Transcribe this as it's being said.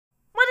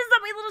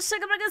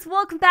Sugar Buggers,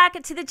 welcome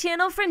back to the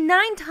channel for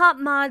 9 top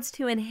mods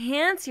to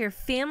enhance your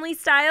family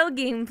style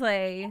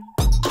gameplay.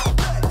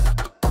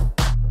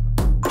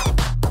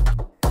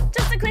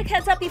 Just a quick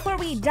heads up before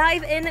we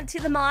dive into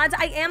the mods,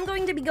 I am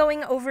going to be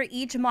going over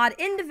each mod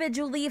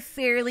individually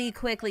fairly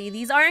quickly.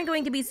 These aren't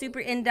going to be super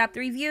in-depth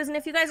reviews, and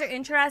if you guys are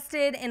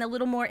interested in a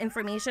little more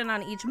information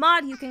on each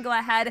mod, you can go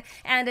ahead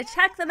and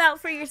check them out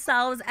for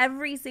yourselves.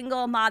 Every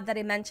single mod that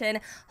I mention,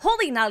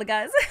 holy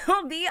nalgas,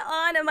 will be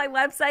on my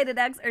website at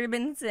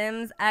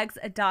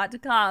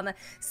xurbansimsx.com.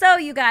 So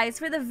you guys,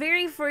 for the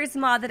very first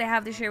mod that I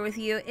have to share with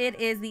you, it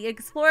is the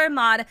Explorer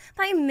mod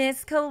by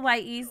Miss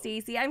Kawaii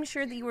Stacy. I'm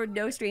sure that you are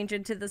no stranger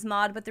to this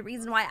mod, but the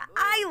reason why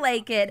I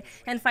like it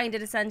and find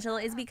it essential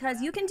is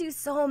because you can do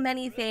so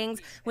many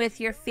things with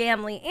your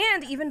family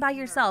and even by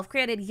yourself.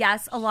 Granted,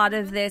 yes, a lot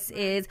of this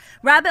is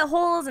rabbit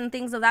holes and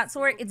things of that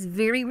sort. It's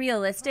very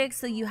realistic,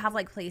 so you have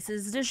like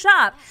places to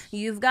shop.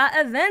 You've got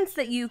events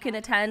that you can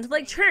attend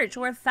like church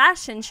or a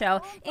fashion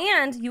show,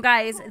 and you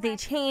guys, they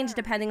change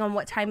depending on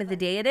what time of the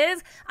day it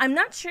is. I'm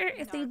not sure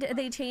if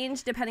they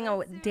change depending on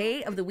what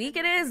day of the week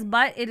it is,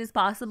 but it is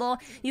possible.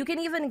 You can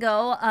even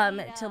go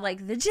to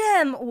like the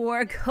gym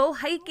or go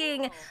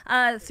hiking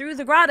through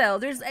the grotto.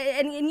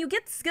 And you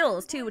get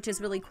skills too, which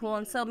is really cool.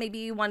 And so maybe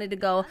you wanted to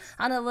go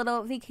on a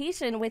little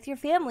vacation with your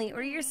family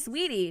or your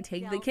sweetie.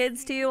 Take the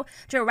kids to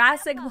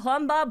Jurassic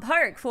Plumbob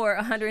Park for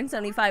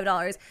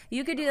 $175.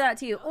 You could do that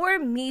too. Or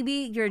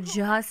maybe you're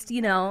just,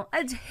 you know,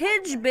 a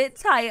tidge bit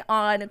tight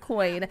on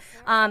coin.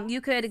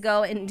 You could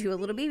go and do a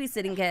little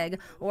babysitting gig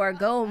or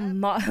go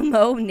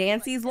mow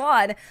Nancy's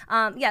lawn.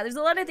 Yeah, there's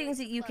a lot of things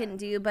that you can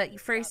do, but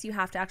first you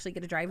have to actually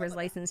get a driver's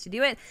license to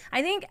do it.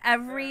 I think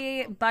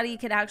everybody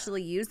could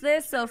actually use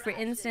this. So for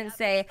instance,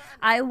 say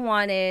I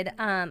wanted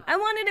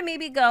to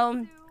maybe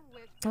go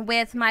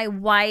with my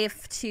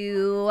wife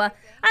to,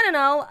 I don't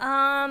know,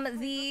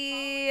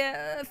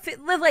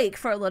 the lake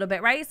for a little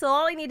bit, right? So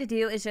all I need to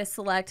do is just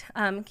select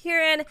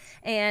Kieran,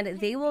 and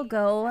they will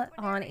go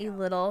on a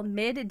little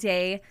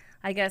midday,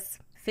 I guess,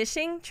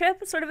 fishing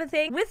trip sort of a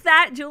thing. With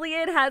that,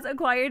 Julian has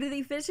acquired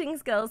the fishing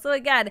skills. So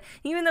again,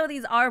 even though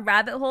these are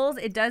rabbit holes,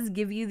 it does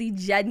give you the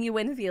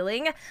genuine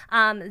feeling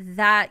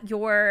that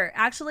you're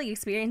actually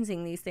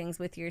experiencing these things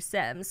with your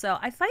sim. So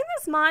I find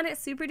this mod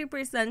super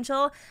duper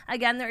essential.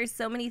 Again, there are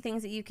so many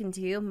things that you can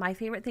do. My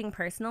favorite thing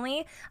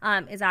personally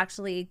is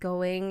actually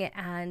going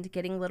and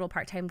getting little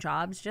part-time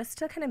jobs just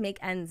to kind of make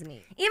ends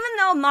meet. Even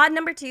though mod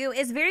number 2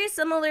 is very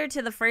similar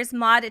to the first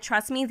mod,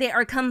 trust me, they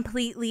are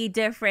completely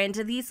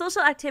different. The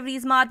social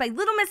activities mod by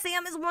Little Miss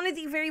Sam is one of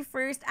the very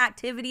first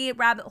activity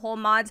rabbit hole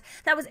mods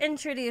that was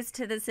introduced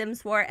to The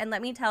Sims 4, and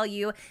let me tell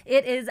you,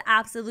 it is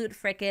absolute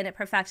frickin'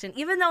 perfection.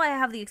 Even though I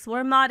have the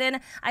Explorer mod in,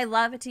 I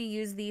love to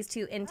use these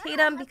two in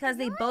tandem because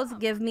they both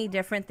give me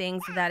different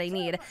things that I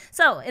need.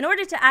 So in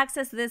order to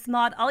access this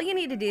mod, all you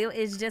need to do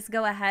is just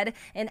go ahead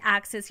and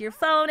access your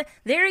phone.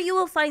 There you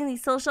will find the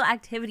social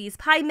activities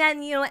pie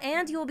menu,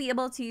 and you will be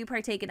able to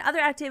partake in other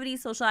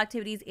activities, social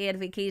activities, and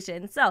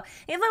vacations. So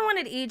if I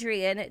wanted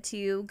Adrian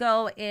to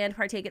go and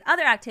partake in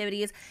other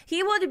activities,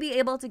 he would be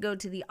able to go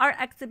to the art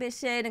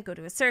exhibition, go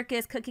to a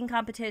circus, cooking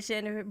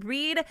competition,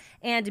 read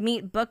and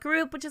meet book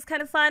group, which is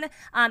kind of fun.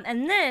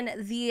 And then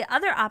the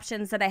other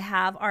options that I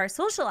have are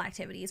social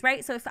activities,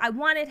 right? So if I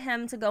wanted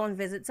him to go and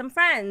visit some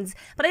friends,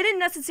 but I didn't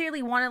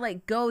necessarily want to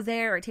like go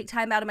there or take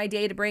time out of my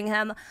day to bring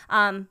him,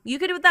 you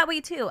could do it that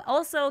way too.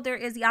 Also, there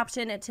is the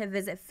option to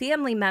visit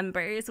family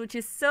members, which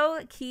is so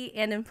key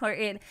and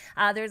important.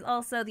 There's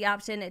also the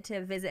option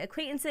to visit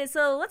acquaintances.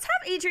 So let's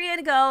have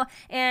Adrian go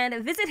and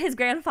visit his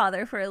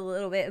grandfather for a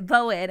little bit,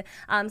 Bowen.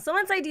 So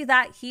once I do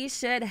that, he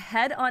should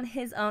head on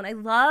his own. I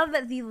love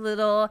the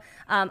little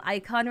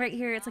icon right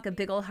here. It's like a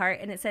big old heart,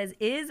 and it says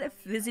is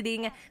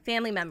visiting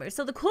family members.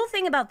 So the cool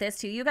thing about this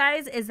too, you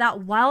guys, is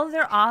that while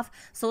they're off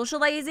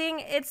socializing,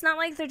 it's not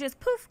like they're just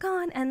poof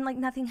gone and like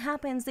nothing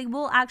happens. They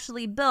will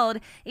actually build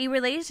a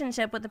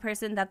relationship with the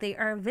person that they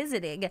are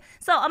visiting.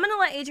 So I'm gonna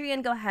let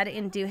Adrian go ahead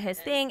and do his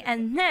thing,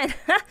 and then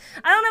I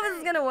don't know if this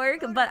is gonna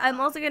work, but I'm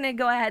also gonna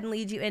go ahead and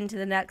lead you into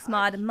the next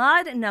mod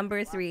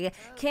number 3,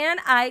 Can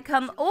I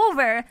Come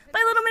Over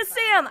by Little Miss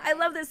Sam. I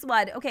love this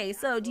one. Okay,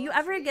 so do you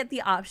ever get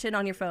the option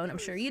on your phone? I'm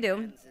sure you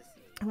do.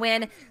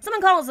 When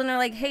someone calls and they're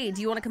like, hey, do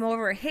you want to come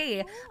over?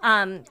 Hey,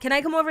 can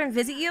I come over and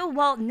visit you?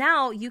 Well,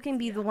 now you can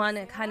be the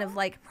one kind of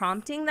like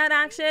prompting that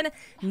action.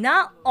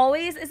 Not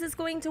always is this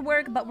going to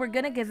work, but we're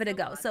going to give it a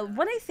go. So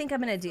what I think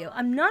I'm going to do,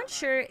 I'm not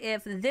sure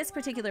if this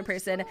particular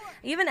person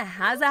even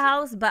has a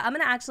house, but I'm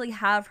going to actually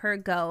have her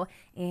go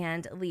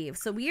and leave.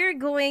 So we are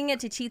going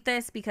to cheat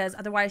this because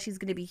otherwise she's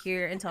going to be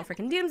here until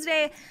freaking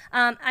doomsday.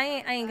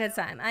 I ain't got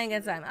time. I ain't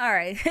got time. All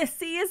right.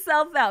 See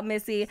yourself out,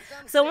 Missy.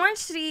 So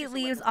once she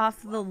leaves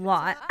off the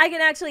lot, I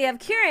can actually have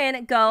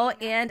Kieran go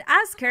and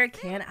ask her,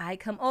 can I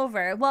come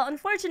over? Well,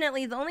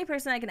 unfortunately, the only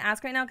person I can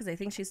ask right now, because I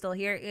think she's still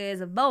here, is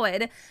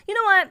Bowen. You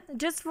know what?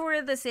 Just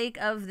for the sake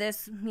of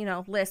this, you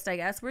know, list, I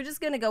guess, we're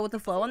just going to go with the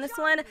flow on this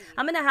one.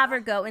 I'm going to have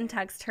her go and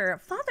text her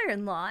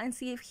father-in-law and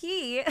see if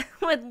he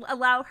would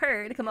allow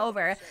her to come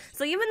over. over.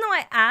 So even though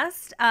I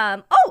asked,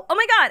 oh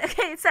my God,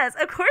 okay, it says,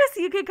 of course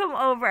you could come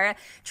over.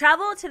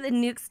 Travel to the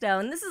Nuke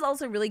Stone. This is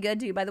also really good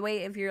too, by the way,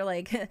 if you're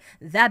like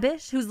that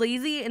bitch who's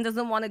lazy and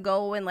doesn't want to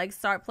go and like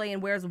start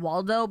playing Where's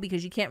Waldo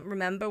because you can't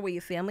remember where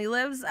your family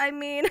lives. I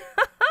mean,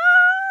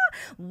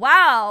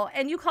 wow.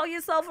 And you call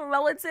yourself a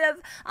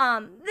relative?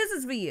 This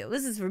is for you.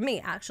 This is for me,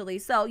 actually.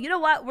 So you know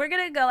what? We're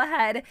going to go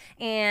ahead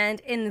and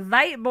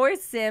invite more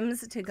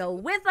Sims to go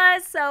with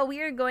us. So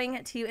we are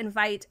going to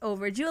invite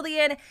over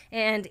Julian,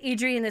 and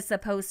Adrian is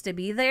supposed to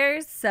be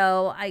there.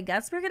 So I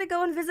guess we're going to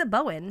go and visit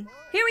Bowen.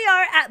 Here we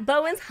are at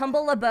Bowen's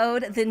humble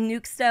abode, the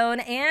Nuke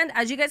Stone. And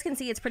as you guys can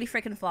see, it's pretty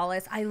freaking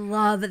flawless. I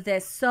love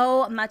this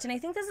so much. And I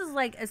think this is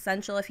like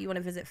essential if you want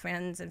to visit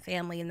friends and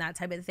family and that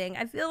type of thing.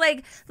 I feel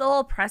like the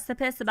whole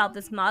precipice about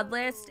this mod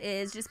list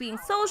is just being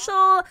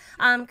social,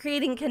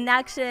 creating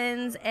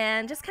connections,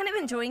 and just kind of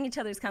enjoying each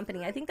other's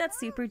company. I think that's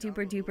super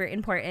duper duper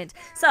important.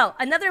 So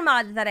another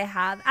mod that I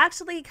have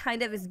actually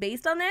kind of is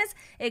based on this,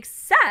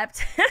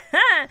 except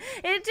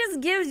it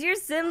just gives your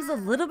Sims a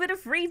little bit of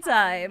free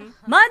time.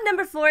 Mod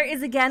number 4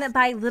 is again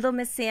by Little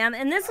Miss Sam,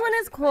 and this one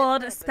is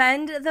called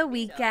Spend the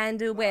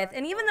Weekend With.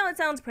 And even though it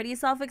sounds pretty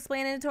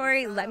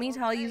self-explanatory, let me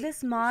tell you,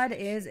 this mod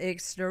is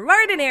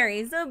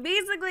extraordinary. So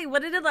basically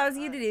what it allows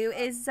you to do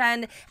is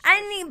send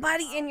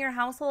anybody in your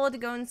household to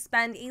go and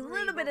spend a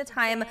little bit of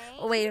time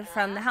away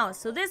from the house.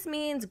 So this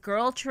means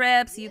girl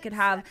trips. You could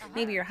have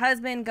maybe your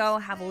husband go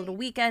have a little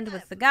weekend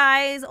with the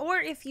guys, or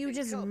if you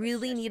just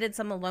really needed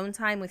some alone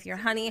time with your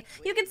honey,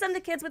 you could send the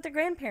kids with their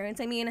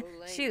grandparents. I mean,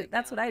 shoot,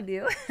 that's what I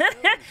do.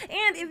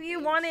 And if you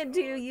wanted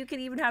to, you could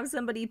even have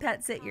somebody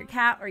pet sit your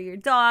cat or your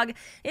dog.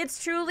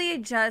 It's truly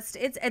just,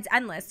 it's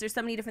endless. There's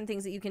so many different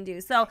things that you can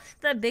do. So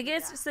the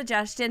biggest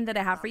suggestion that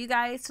I have for you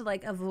guys to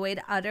like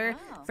avoid utter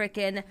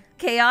freaking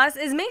chaos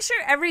is make sure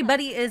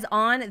everybody is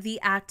on the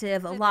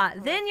active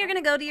lot. Then you're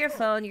gonna go to your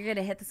phone, you're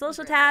gonna hit the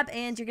social tab,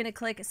 and you're gonna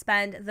click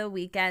Spend the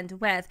Weekend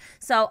With.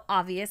 So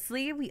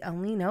obviously we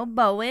only know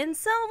Bowen,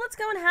 so let's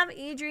go and have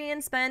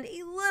Adrian spend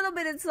a little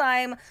bit of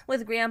time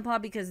with Grandpa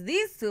because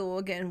these two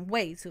are getting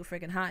way too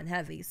freaking hot and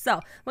heavy.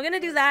 So we're gonna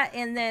do that,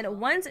 and then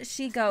once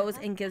she goes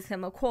and gives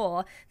him a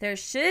call, there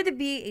should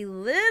be a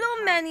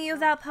little menu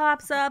that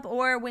pops up,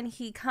 or when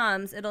he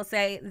comes it'll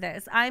say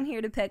this: I'm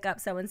here to pick up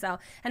so and so.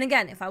 And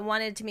again, if I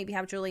wanted to maybe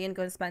have Julian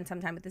go and spend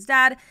some time with his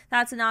dad,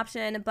 that's an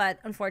option, but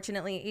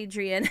unfortunately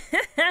Adrian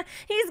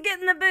he's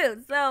getting the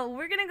boot. So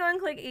we're gonna go and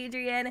click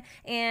Adrian,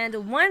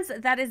 and once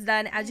that is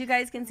done, as you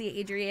guys can see,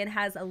 Adrian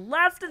has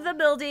left the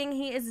building.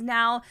 He is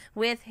now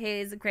with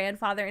his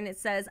grandfather, and it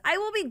says, I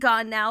will be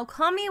gone now,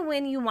 call me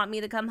when you want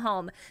me to come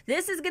home.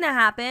 This is gonna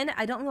happen.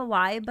 I don't know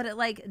why, but it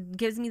like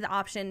gives me the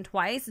option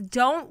twice.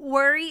 Don't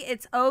worry,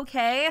 it's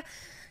okay.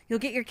 You'll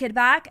get your kid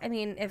back. I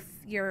mean, if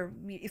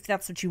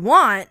that's what you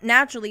want,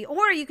 naturally,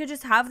 or you could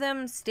just have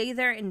them stay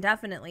there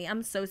indefinitely.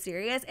 I'm so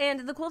serious.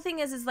 And the cool thing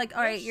is like,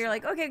 all right, you're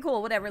like, okay,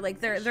 cool, whatever. Like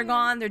they're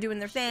gone, they're doing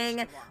their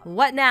thing.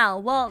 What now?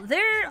 Well,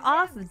 they're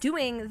off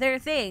doing their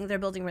thing. They're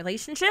building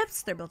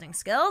relationships, they're building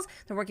skills,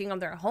 they're working on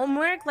their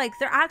homework. Like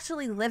they're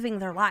actually living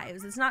their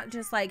lives. It's not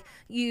just like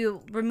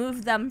you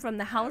remove them from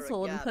the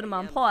household and put them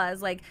on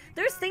pause. Like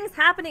there's things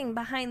happening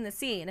behind the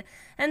scene.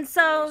 And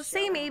so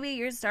say maybe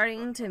you're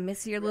starting to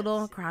miss your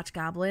little crotch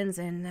goblins,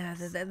 and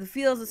the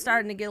feels are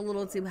starting to get a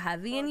little too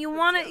heavy, and you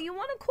want a cool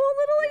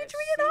little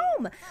Adrian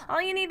home.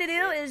 All you need to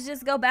do is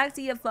just go back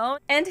to your phone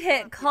and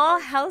hit call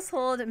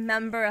household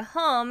member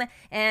home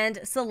and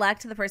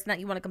select the person that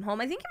you want to come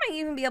home. I think you might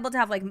even be able to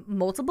have like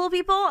multiple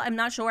people. I'm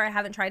not sure. I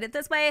haven't tried it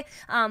this way.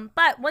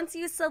 But once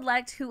you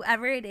select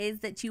whoever it is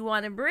that you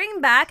want to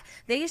bring back,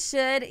 they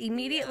should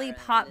immediately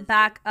pop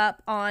back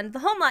up on the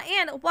home lot.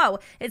 And whoa,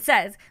 it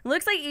says,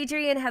 looks like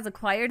Adrian has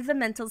acquired the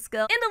mental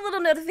skill, and a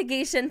little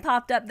notification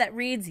popped up that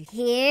reads,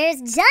 here's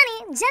Johnny.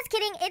 Just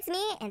kidding, it's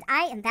me, and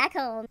I am back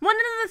home. One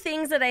of the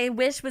things that I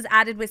wish was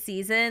added with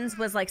seasons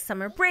was like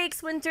summer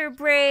breaks, winter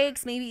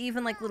breaks, maybe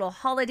even like little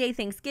holiday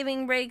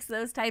Thanksgiving breaks,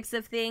 those types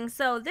of things.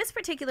 So this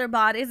particular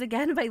bot is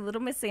again by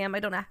Little Miss Sam. I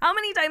don't know how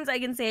many times I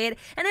can say it,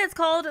 and it's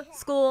called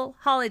School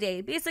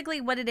Holiday.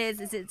 Basically what it is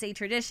it's a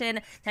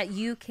tradition that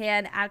you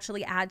can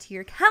actually add to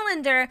your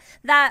calendar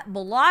that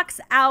blocks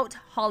out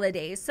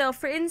holidays. So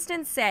for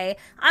instance, say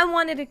I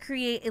wanted to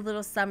create a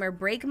little summer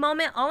break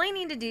moment. All I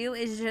need to do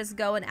is just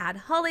go and add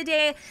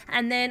holiday,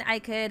 and then I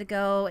could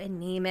go and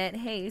name it,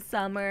 hey,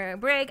 summer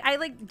break. I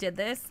like did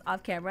this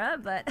off camera,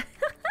 but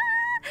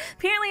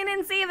apparently I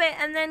didn't save it.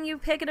 And then you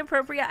pick an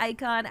appropriate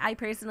icon. I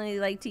personally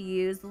like to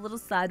use the little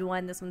sun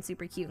one. This one's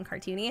super cute and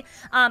cartoony.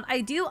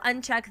 I do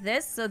uncheck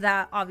this so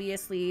that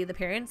obviously the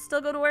parents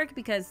still go to work,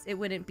 because it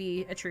wouldn't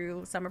be a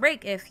true summer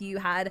break if you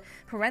had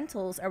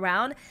parentals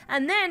around.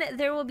 And then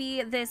there will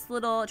be this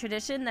little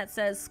tradition that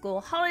says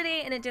school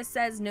holiday, and it just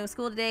says no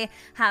school today,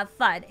 have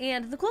fun.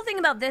 And the cool thing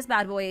about this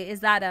bad boy is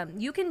that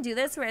you can do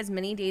this for as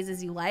many days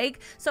as you like.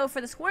 So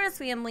for the Suarez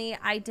family,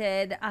 I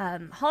did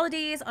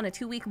holidays on a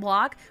 2-week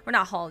block, or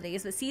not holidays,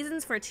 holidays, but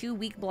seasons for a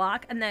 2-week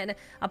block, and then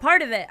a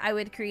part of it I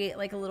would create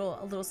like a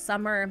little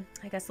summer,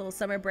 I guess a little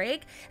summer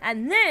break,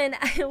 and then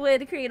I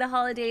would create a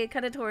holiday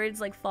kind of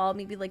towards like fall,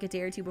 maybe like a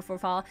day or two before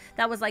fall,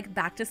 that was like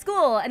back to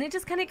school. And it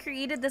just kind of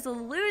created this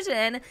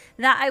illusion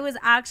that I was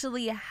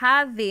actually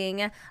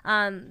having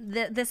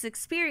this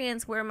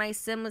experience where my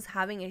sim was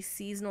having a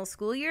seasonal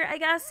school year, I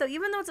guess. So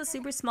even though it's a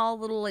super small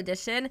little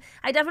addition,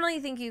 I definitely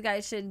think you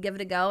guys should give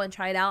it a go and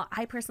try it out.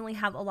 I personally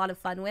have a lot of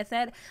fun with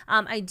it.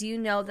 I do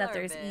know that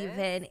there's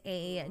even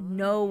a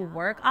no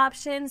work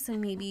option, so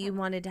maybe you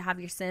wanted to have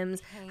your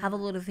sims have a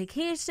little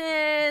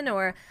vacation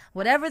or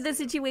whatever the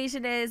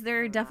situation is.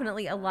 There are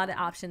definitely a lot of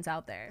options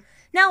out there.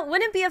 Now,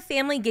 wouldn't be a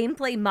family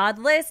gameplay mod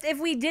list if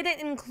we didn't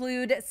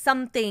include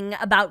something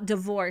about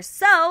divorce.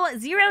 So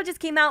Zero just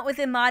came out with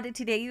a mod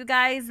today, you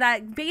guys,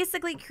 that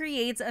basically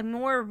creates a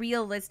more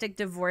realistic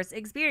divorce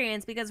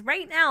experience, because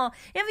right now,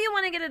 if you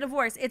want to get a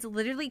divorce, it's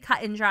literally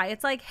cut and dry.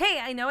 It's like,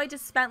 hey, I know I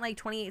just spent like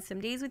 28 sim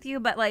days with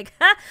you, but like,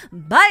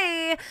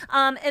 bye.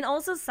 And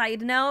also,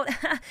 side note,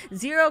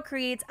 Zero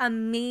creates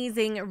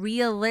amazing,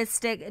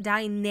 realistic,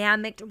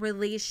 dynamic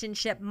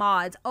relationship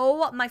mods.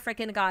 Oh my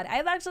freaking god.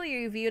 I've actually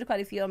reviewed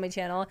quite a few on my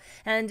channel,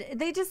 and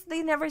they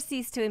never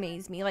cease to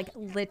amaze me, like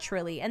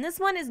literally, and this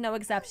one is no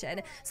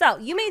exception. So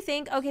you may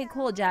think, okay,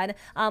 cool, Jen,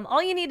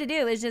 all you need to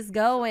do is just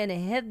go and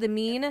hit the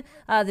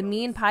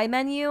mean pie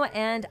menu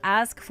and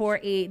ask for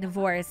a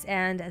divorce,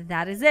 and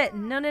that is it.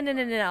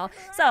 No.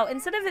 So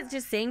instead of it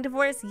just saying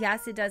divorce,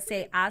 yes, it does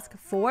say ask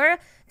for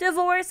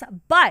divorce,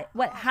 but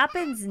what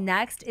happens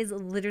next is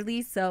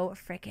literally so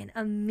freaking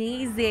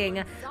amazing.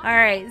 All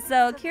right,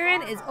 so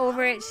Kieran is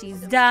over it. She's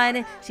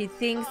done. She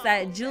thinks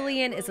that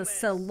Julian is a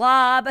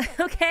slob,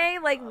 okay?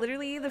 Like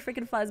literally the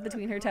freaking fuzz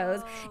between her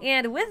toes.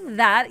 And with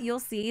that, you'll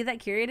see that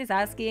Kieran is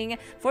asking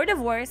for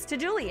divorce to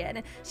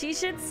Julian. She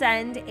should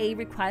send a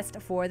request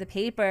for the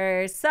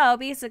papers. So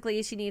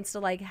basically, she needs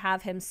to like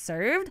have him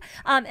served.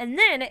 And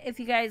then if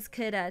you guys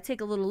could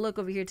take a little look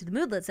over here to the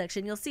moodlet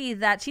section, you'll see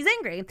that she's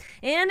angry,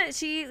 and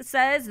she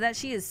says that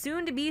she is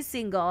soon to be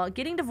single.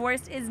 Getting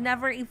divorced is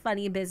never a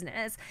funny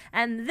business.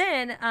 And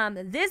then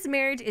this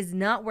marriage is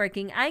not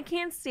working. I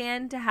can't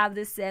stand to have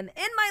this sim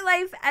in my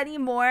life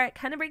anymore. It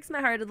kind of breaks my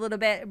heart a little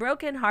bit.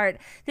 Broken heart.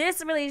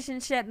 This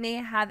relationship may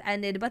have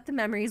ended, but the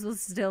memories will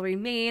still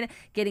remain.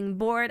 Getting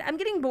bored. I'm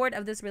getting bored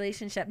of this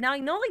relationship. Now I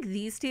know like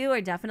these two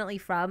are definitely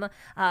from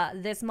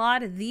this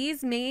mod.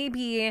 These may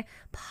be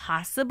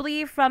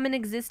possibly from an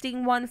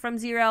existing one from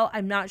Zero.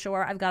 I'm not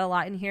sure. I've got a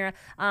lot in here.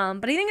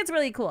 But I think it's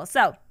really cool.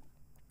 So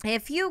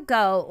if you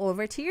go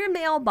over to your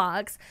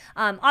mailbox,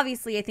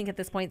 obviously I think at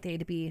this point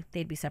they'd be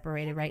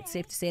separated, right?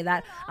 Safe to say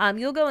that.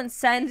 You'll go and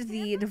send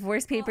the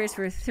divorce papers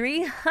for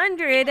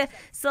 300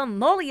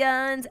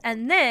 simoleons,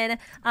 and then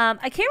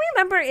I can't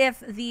remember if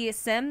the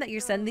sim that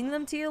you're sending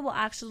them to will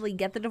actually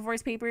get the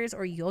divorce papers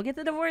or you'll get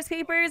the divorce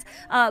papers.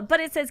 But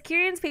it says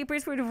Kieran's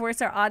papers for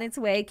divorce are on its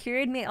way.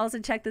 Kieran may also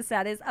check the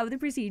status of the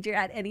procedure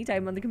at any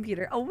time on the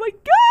computer. Oh my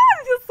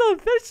god, it's so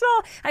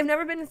official. I've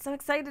never been so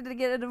excited to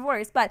get a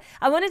divorce, but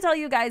I want to tell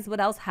you guys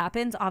what else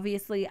happens.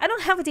 Obviously, I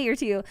don't have a day or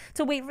two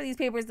to wait for these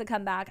papers to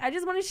come back. I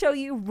just want to show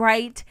you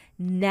right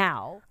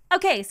now.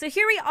 Okay, so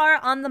here we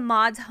are on the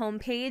mod's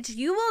homepage.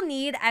 You will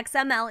need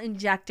XML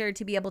injector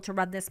to be able to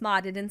run this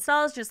mod. It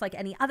installs just like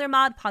any other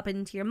mod. Pop it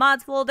into your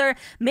mods folder.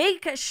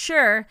 Make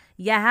sure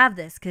you have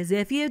this, because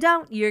if you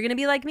don't, you're gonna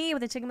be like me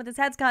with a chicken with its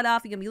head cut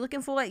off. You're gonna be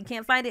looking for it, you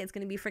can't find it. It's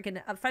gonna be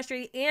freaking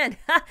frustrating, and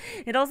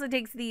it also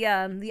takes the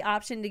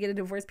option to get a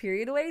divorce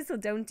period away, so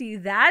don't do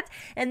that.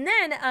 And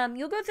then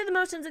you'll go through the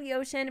motions of the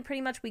ocean.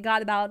 Pretty much we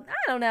got about, I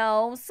don't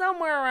know,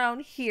 somewhere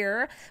around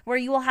here where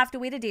you will have to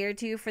wait a day or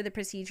two for the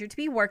procedure to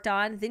be worked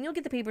on. Then you'll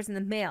get the papers in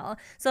the mail.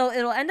 So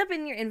it'll end up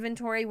in your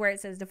inventory where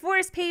it says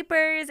divorce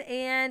papers,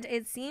 and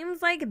it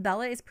seems like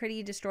Bella is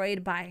pretty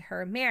destroyed by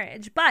her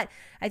marriage. But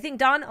I think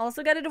Don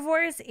also got a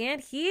divorce,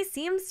 and he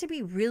seems to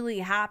be really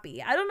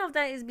happy. I don't know if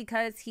that is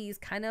because he's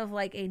kind of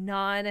like a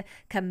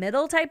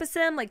non-committal type of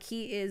sim, like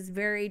he is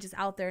very just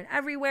out there and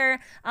everywhere,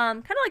 kind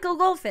of like a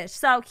goldfish.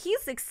 So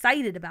he's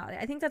excited about it.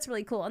 I think that's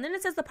really cool. And then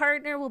it says the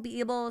partner will be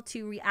able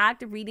to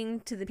react reading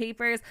to the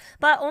papers,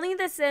 but only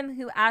the sim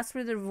who asks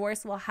for the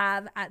divorce will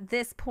have at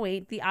this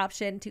point the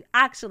option to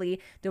actually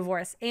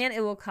divorce, and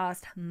it will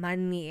cost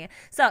money.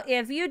 So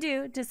if you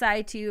do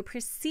decide to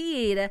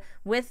proceed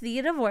with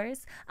the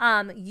divorce,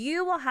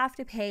 you will have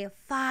to pay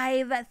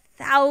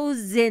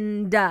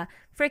 5,000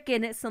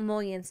 freaking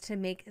simoleons to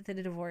make the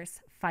divorce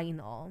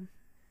final.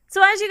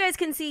 So as you guys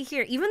can see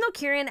here, even though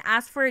Kieran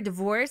asked for a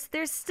divorce,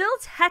 they're still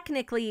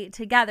technically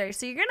together.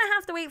 So you're going to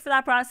have to wait for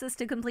that process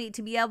to complete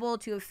to be able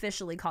to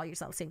officially call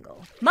yourself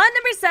single. Mod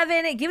number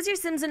 7, it gives your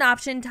sims an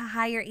option to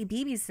hire a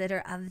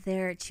babysitter of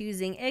their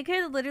choosing. It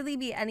could literally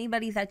be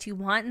anybody that you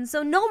want. And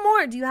so no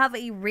more do you have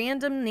a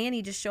random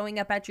nanny just showing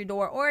up at your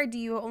door, or do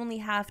you only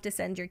have to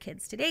send your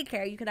kids to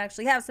daycare. You could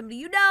actually have somebody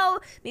you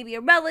know, maybe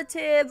a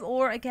relative,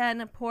 or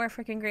again, poor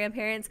freaking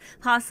grandparents,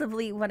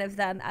 possibly one of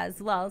them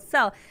as well.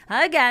 So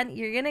again,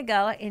 you're going to to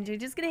go and you're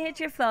just going to hit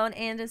your phone,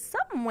 and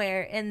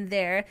somewhere in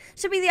there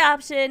should be the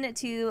option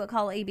to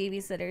call a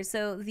babysitter.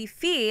 So the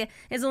fee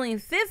is only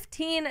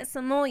 15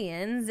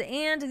 simoleons,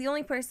 and the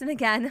only person,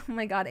 again, oh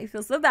my God, I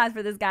feel so bad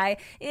for this guy,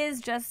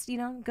 is just, you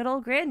know, good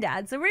old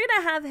granddad. So we're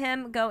going to have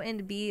him go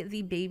and be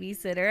the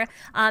babysitter.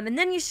 And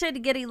then you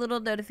should get a little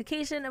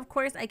notification. Of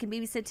course, I can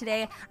babysit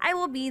today. I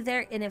will be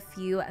there in a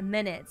few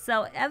minutes.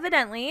 So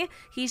evidently,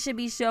 he should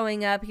be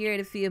showing up here in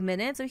a few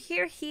minutes. So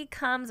here he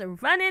comes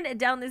running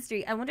down the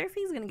street. I wonder if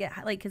he's going to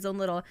get like his own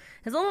little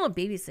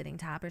babysitting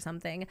tab or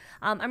something.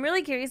 I'm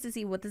really curious to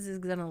see what this is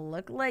going to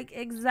look like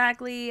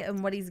exactly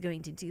and what he's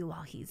going to do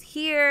while he's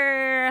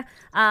here.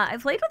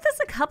 I've played with this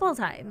a couple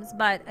times,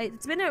 but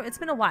it's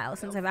been a while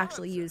since I've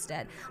actually used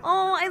it.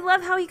 Oh, I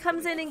love how he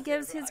comes in and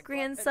gives his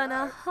grandson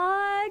a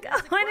hug.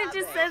 Oh, and it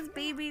just says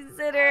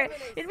babysitter.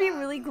 It'd be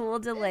really cool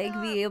to like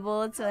be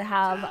able to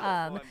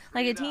have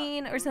like a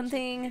teen or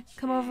something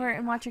come over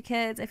and watch your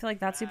kids. I feel like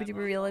that's super duper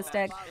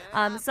realistic.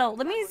 So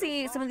let me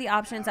see some of the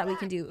options that we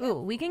can do.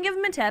 Ooh, we can give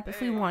him a tip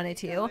if we wanted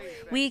to.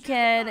 We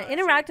can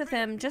interact with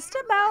him just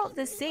about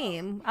the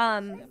same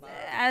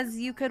as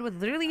you could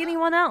with literally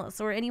anyone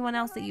else or anyone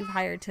else that you've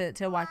hired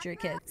to watch your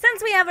kids.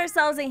 Since we have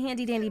ourselves a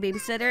handy dandy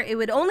babysitter, it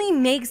would only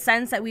make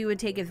sense that we would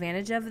take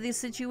advantage of this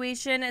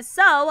situation.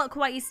 So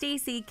Kawaii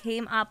Stacy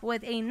came up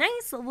with a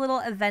nice little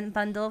event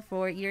bundle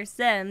for your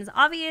Sims.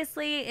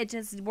 Obviously, it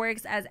just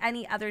works as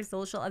any other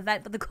social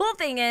event, but the cool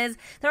thing is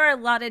there are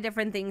a lot of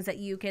different things that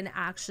you can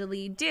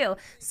actually do.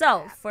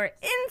 So for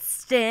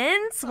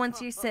instance,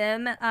 once your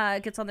Sim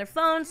gets on their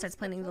phone, starts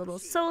planning a little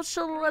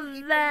social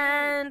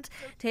event,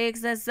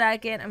 takes a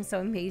second, I'm so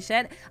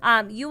impatient,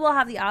 you will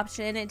have the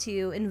option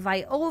to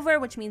invite over,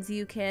 which means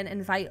you can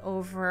invite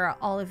over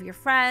all of your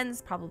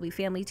friends, probably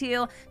family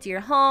too, to your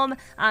home.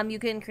 You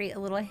can create a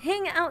little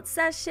hangout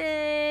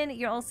session.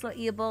 You're also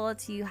able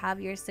to have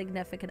your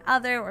significant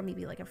other or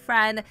maybe like a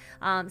friend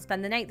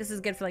spend the night. This is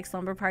good for like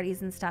slumber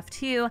parties and stuff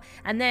too.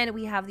 And then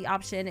we have the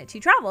option to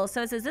travel.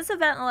 So it says this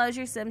event allows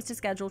your Sims to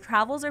schedule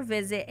travels or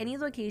visit any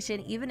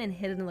location, even in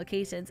hidden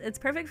locations. It's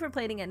perfect for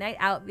planning a night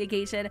out,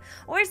 vacation,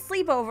 or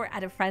sleepover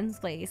at a friend's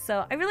place.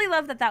 So I really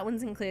love that that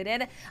one's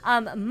included.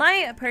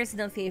 My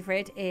personal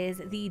favorite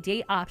is the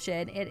date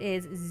option. It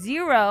is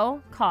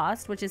 0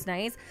 cost, which is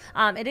nice.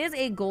 It is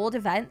a gold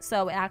event,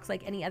 so it acts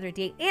like any other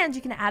date, and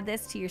you can add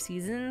this to your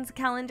seasons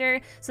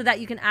calendar so that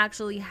you can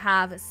actually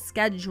have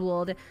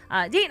scheduled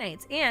date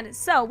nights. And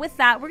so with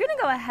that, we're gonna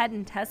go ahead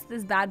and test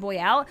this bad boy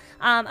out.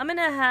 I'm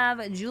gonna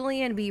have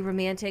Julian be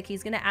romantic.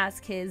 He's gonna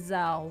ask his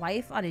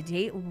wife on a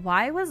date.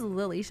 Why was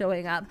Lily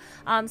showing up?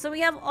 So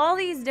we have all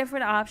these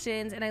different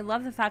options, and I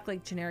love the fact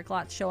like generic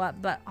lots show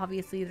up, but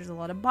obviously there's a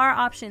lot of bar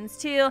options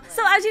too.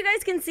 So as you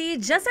guys can see,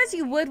 just as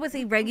you would with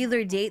a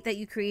regular date that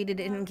you created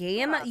in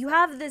game, you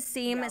have the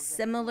same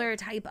similar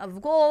type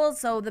of goals.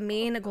 So the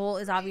main goal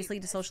is obviously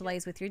to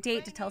socialize with your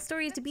date, to tell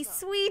stories, to be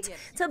sweet,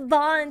 to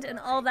bond, and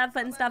all that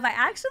fun stuff. I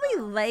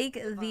actually like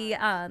the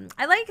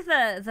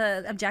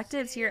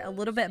objectives here a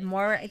little bit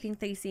more. I think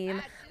they seem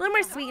a little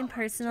more sweet and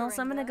personal.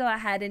 So I'm gonna go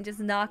ahead and just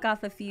knock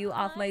off a few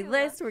off my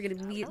list. We're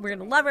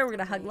gonna love her. We're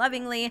gonna hug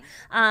lovingly.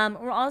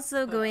 We're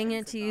also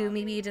going to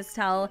maybe just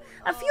tell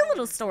a few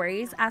little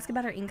stories. Ask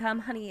about her income,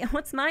 honey.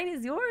 What's mine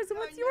is yours, and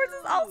what's yours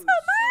is also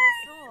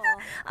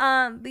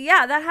mine. But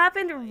yeah, that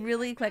happened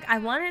really quick. I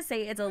want to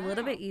say it's a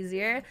little bit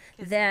easier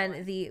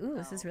than the, ooh,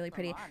 this is really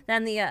pretty,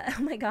 than the,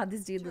 oh my God,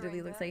 this dude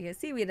literally looks like a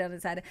seaweed on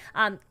his head.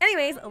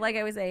 Anyways, like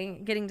I was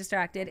saying, getting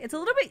distracted. It's a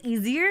little bit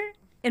easier,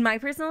 in my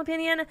personal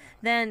opinion,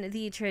 than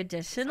the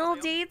traditional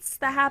dates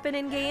that happen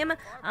in game.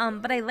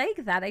 But I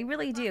like that. I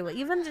really do.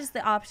 Even just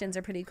the options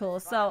are pretty cool.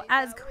 So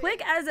as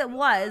quick as it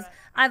was,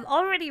 I've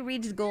already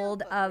reached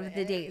gold of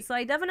the date. So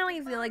I definitely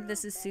feel like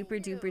this is super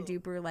duper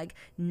duper like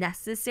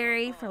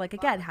necessary for like,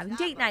 again, having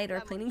date night or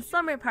planning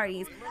summer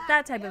parties,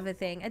 that type of a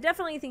thing. I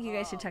definitely think you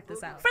guys should check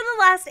this out. For the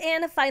last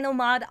and final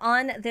mod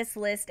on this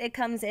list, it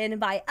comes in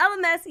by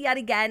LMS yet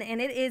again,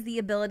 and it is the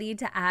ability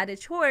to add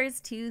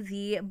chores to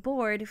the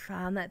board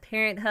from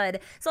Parenthood.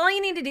 So all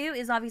you need to do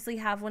is obviously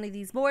have one of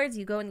these boards.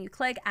 You go and you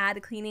click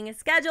add cleaning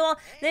schedule,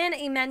 then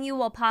a menu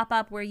will pop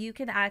up where you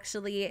can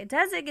actually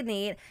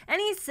designate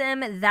any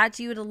sim that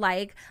you would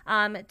like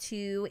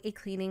to a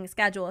cleaning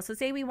schedule. So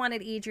say we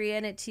wanted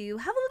Adrian to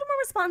have a little more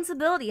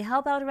responsibility,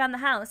 help out around the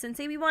house, and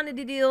say we wanted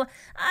to do,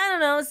 I don't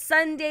know,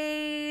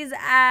 Sundays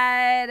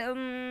at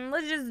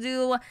let's just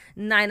do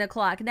 9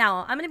 o'clock.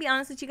 Now I'm gonna be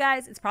honest with you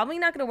guys, it's probably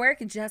not gonna work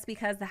just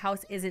because the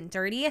house isn't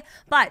dirty,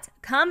 but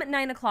come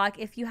 9 o'clock,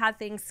 if you have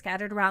things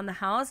scattered around the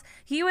house,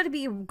 he would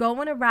be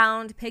going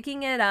around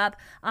picking it up,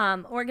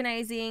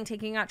 organizing,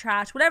 taking out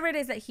trash, whatever it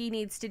is that he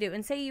needs to do.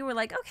 And say you were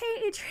like,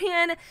 okay,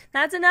 Adrian,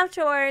 that's enough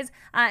chores,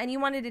 and you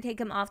wanted to take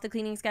him off the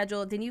cleaning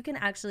schedule, then you can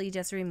actually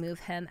just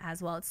remove him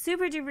as well. It's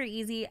super duper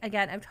easy.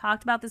 Again, I've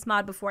talked about this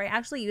mod before. I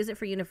actually use it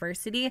for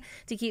university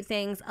to keep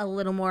things a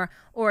little more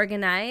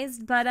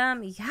organized. But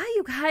yeah,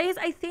 you guys,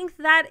 I think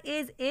that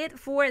is it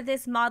for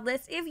this mod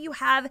list. If you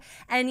have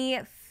any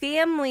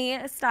family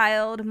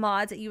styled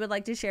mods that you would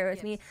like to share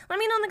with me, let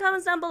me know in the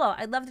comments down below.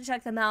 I'd love to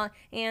check them out.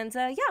 And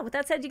yeah, with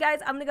that said, you guys,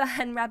 I'm gonna go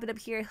ahead and wrap it up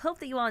here. Hope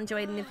that you all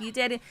enjoyed, and if you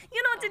did, you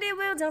know what to do,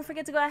 boo. Don't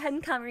forget to go ahead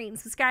and comment, rate, and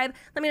subscribe.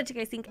 Let me know what you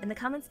guys think in the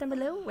comments down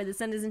below, where the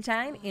sun doesn't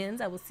shine,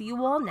 and I will see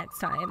you all next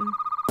time.